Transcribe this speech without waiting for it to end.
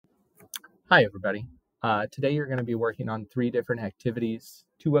Hi, everybody. Today you're going to be working on 3 different activities.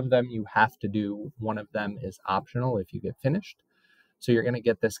 2 of them you have to do. 1 of them is optional if you get finished. So you're going to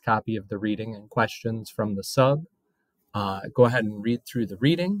get this copy of the reading and questions from the sub. Go ahead and read through the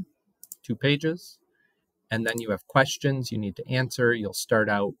reading, 2 pages, and then you have questions you need to answer. You'll start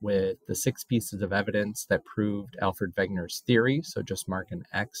out with the 6 pieces of evidence that proved Alfred Wegener's theory. So just mark an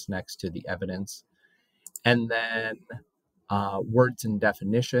X next to the evidence. And then words and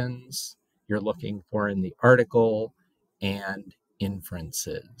definitions you're looking for in the article, and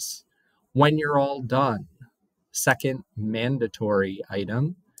inferences. When you're all done, second mandatory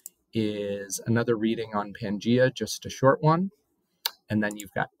item is another reading on Pangea, just a short one. And then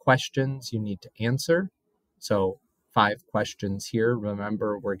you've got questions you need to answer. So 5 questions here.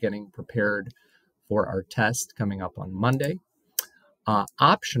 Remember, we're getting prepared for our test coming up on Monday.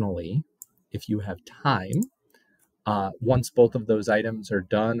 Optionally, if you have time, once both of those items are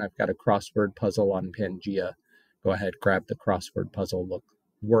done, I've got a crossword puzzle on Pangea. Go ahead, grab the crossword puzzle,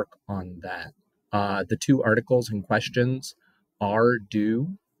 work on that. The 2 articles and questions are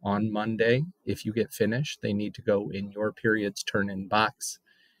due on Monday. If you get finished, they need to go in your period's turn-in box.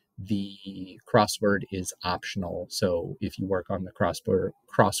 The crossword is optional, so if you work on the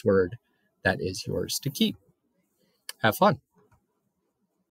crossword, that is yours to keep. Have fun.